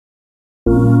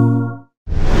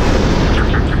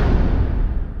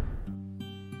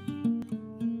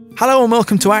Hello and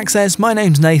welcome to Access, my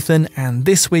name's Nathan, and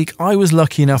this week I was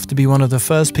lucky enough to be one of the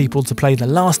first people to play The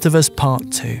Last of Us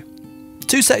Part 2.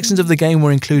 Two sections of the game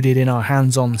were included in our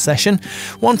hands-on session,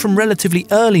 one from relatively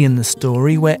early in the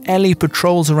story where Ellie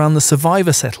patrols around the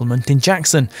survivor settlement in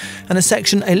Jackson, and a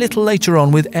section a little later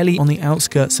on with Ellie on the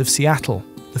outskirts of Seattle.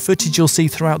 The footage you'll see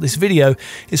throughout this video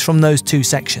is from those two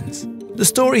sections. The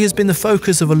story has been the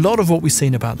focus of a lot of what we've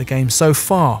seen about the game so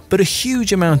far, but a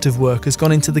huge amount of work has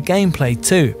gone into the gameplay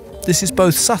too. This is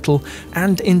both subtle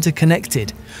and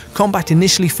interconnected. Combat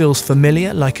initially feels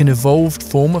familiar, like an evolved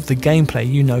form of the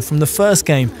gameplay you know from the first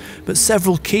game, but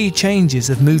several key changes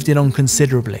have moved it on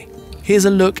considerably. Here's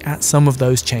a look at some of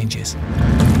those changes.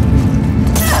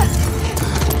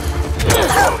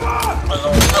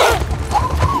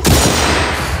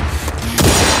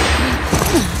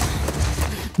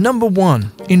 Number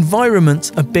 1. Environments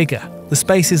are bigger. The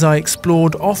spaces I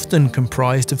explored often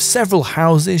comprised of several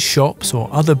houses, shops or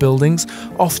other buildings,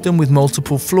 often with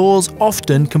multiple floors,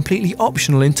 often completely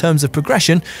optional in terms of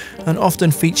progression, and often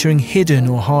featuring hidden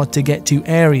or hard to get to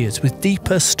areas with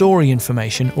deeper story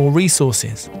information or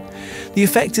resources. The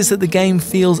effect is that the game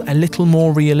feels a little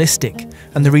more realistic,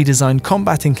 and the redesigned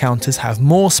combat encounters have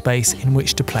more space in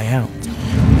which to play out.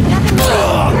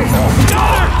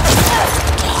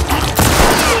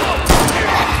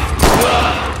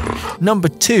 Number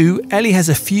 2, Ellie has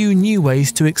a few new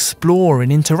ways to explore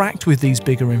and interact with these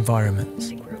bigger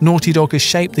environments. Naughty Dog has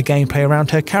shaped the gameplay around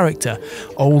her character,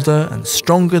 older and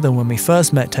stronger than when we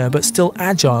first met her, but still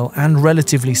agile and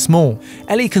relatively small.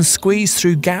 Ellie can squeeze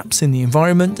through gaps in the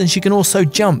environment, and she can also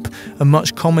jump, a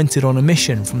much commented on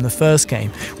omission from the first game,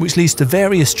 which leads to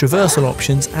various traversal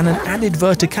options and an added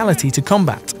verticality to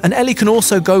combat. And Ellie can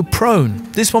also go prone.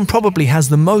 This one probably has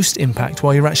the most impact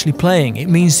while you're actually playing. It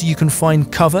means that you can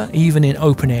find cover even in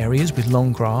open areas with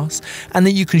long grass, and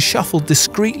that you can shuffle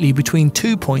discreetly between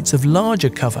 2 points of larger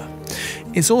cover.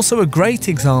 It's also a great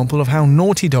example of how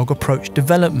Naughty Dog approached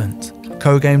development.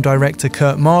 Co-game director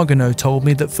Kurt Margano told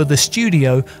me that for the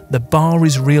studio, the bar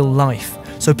is real life.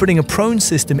 So putting a prone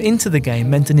system into the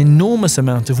game meant an enormous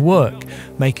amount of work,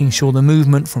 making sure the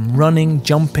movement from running,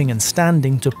 jumping and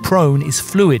standing to prone is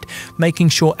fluid, making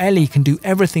sure Ellie can do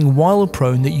everything while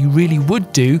prone that you really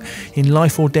would do in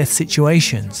life or death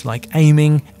situations, like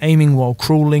aiming while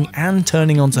crawling and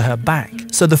turning onto her back.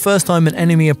 So the first time an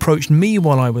enemy approached me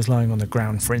while I was lying on the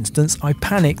ground, for instance, I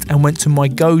panicked and went to my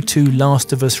go-to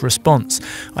Last of Us response.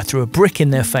 I threw a brick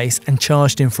in their face and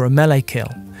charged in for a melee kill.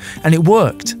 And it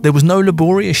worked. There was no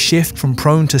laborious shift from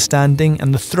prone to standing,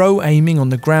 and the throw aiming on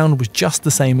the ground was just the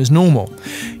same as normal.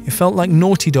 It felt like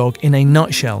Naughty Dog in a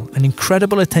nutshell, an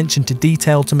incredible attention to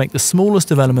detail to make the smallest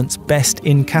of elements best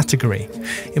in category.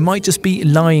 It might just be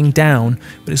lying down,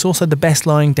 but it's also the best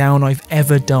lying down I've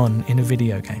ever done in a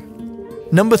video game.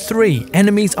 Number 3,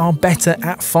 enemies are better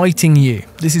at fighting you.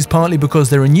 This is partly because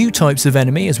there are new types of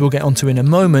enemy, as we'll get onto in a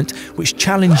moment, which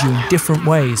challenge you in different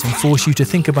ways and force you to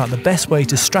think about the best way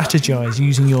to strategize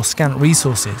using your scant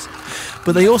resources.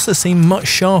 But they also seem much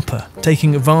sharper.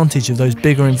 Taking advantage of those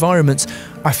bigger environments,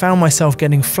 I found myself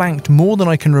getting flanked more than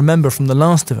I can remember from The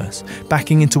Last of Us,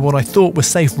 backing into what I thought were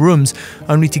safe rooms,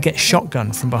 only to get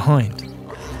shotgunned from behind.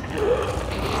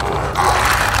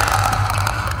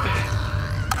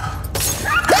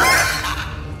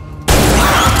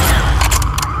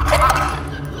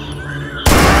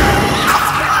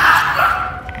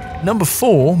 Number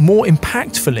 4, more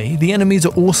impactfully, the enemies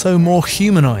are also more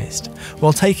humanized.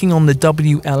 While taking on the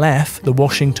WLF, the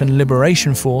Washington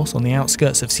Liberation Force, on the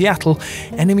outskirts of Seattle,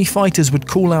 enemy fighters would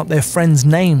call out their friends'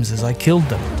 names as I killed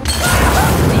them.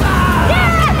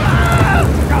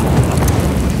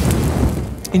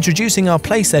 Introducing our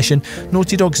play session,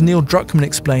 Naughty Dog's Neil Druckmann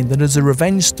explained that as a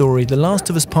revenge story, The Last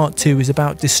of Us Part 2 is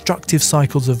about destructive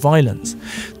cycles of violence.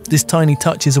 This tiny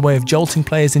touch is a way of jolting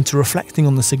players into reflecting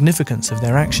on the significance of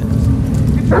their actions.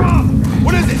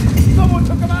 What is it? Someone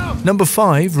took him out! Number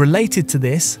 5, related to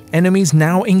this, enemies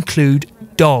now include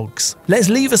dogs. Let's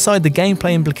leave aside the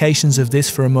gameplay implications of this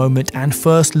for a moment and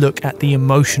first look at the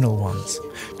emotional ones.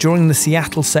 During the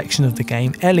Seattle section of the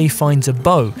game, Ellie finds a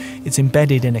bow. It's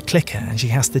embedded in a clicker and she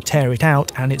has to tear it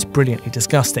out, and it's brilliantly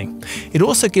disgusting. It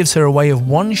also gives her a way of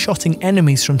one-shotting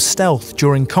enemies from stealth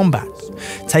during combat.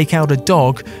 Take out a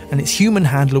dog and its human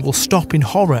handler will stop in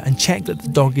horror and check that the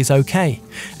dog is okay.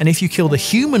 And if you kill the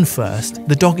human first,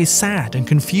 the dog is sad and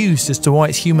confused as to why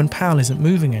its human pal isn't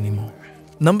moving anymore.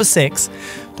 Number 6,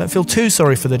 Don't feel too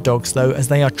sorry for the dogs though, as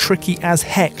they are tricky as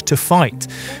heck to fight.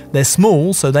 They're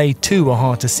small, so they too are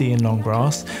hard to see in long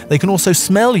grass. They can also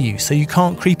smell you, so you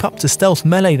can't creep up to stealth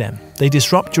melee them. They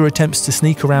disrupt your attempts to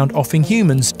sneak around offing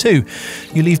humans too.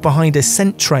 You leave behind a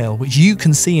scent trail which you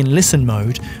can see in listen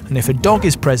mode, and if a dog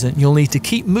is present you'll need to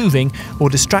keep moving or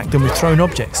distract them with thrown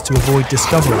objects to avoid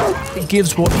discovery. It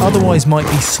gives what otherwise might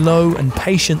be slow and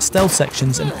patient stealth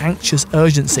sections an anxious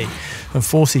urgency and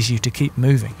forces you to keep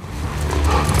moving.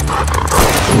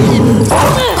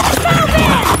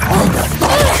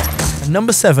 At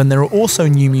number 7, there are also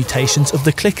new mutations of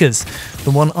the clickers.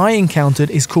 The one I encountered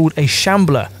is called a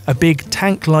shambler, a big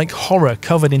tank-like horror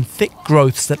covered in thick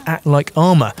growths that act like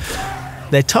armour.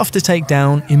 They're tough to take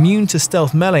down, immune to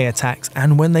stealth melee attacks,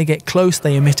 and when they get close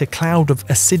they emit a cloud of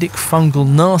acidic fungal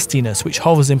nastiness which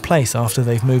hovers in place after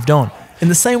they've moved on. In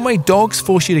the same way dogs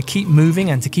force you to keep moving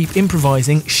and to keep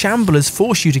improvising, shamblers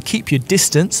force you to keep your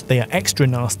distance, they are extra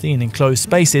nasty in enclosed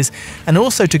spaces, and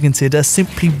also to consider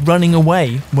simply running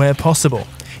away where possible.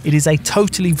 It is a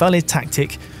totally valid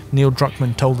tactic, Neil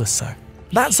Druckmann told us so.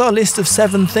 That's our list of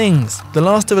 7 things. The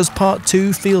Last of Us Part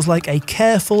 2 feels like a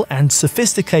careful and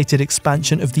sophisticated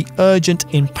expansion of the urgent,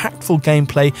 impactful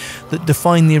gameplay that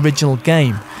defined the original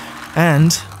game.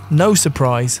 And, no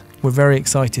surprise, we're very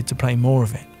excited to play more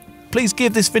of it. Please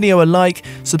give this video a like,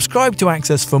 subscribe to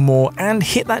Access for more, and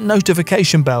hit that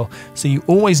notification bell so you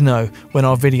always know when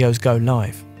our videos go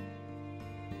live.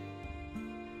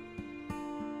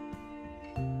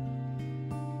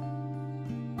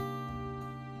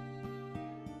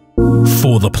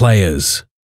 For the players.